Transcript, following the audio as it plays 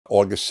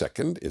August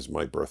 2nd is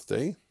my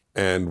birthday.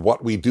 And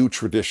what we do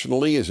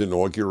traditionally is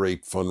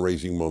inaugurate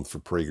fundraising month for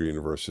Prager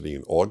University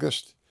in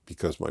August,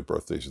 because my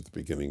birthday is at the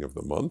beginning of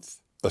the month.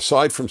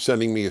 Aside from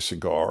sending me a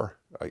cigar,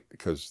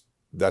 because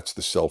that's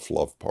the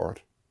self-love part.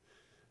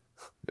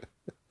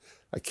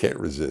 I can't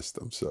resist,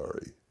 I'm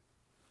sorry.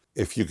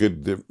 If you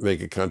could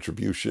make a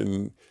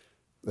contribution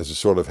as a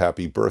sort of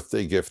happy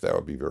birthday gift, that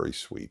would be very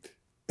sweet.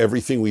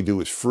 Everything we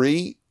do is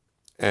free,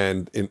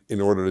 and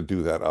in order to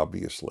do that,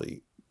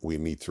 obviously, we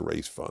need to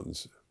raise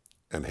funds.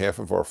 And half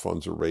of our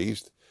funds are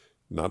raised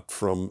not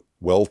from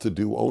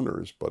well-to-do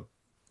owners, but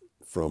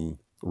from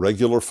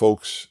regular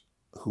folks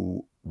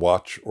who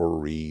watch or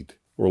read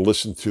or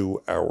listen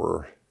to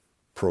our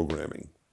programming.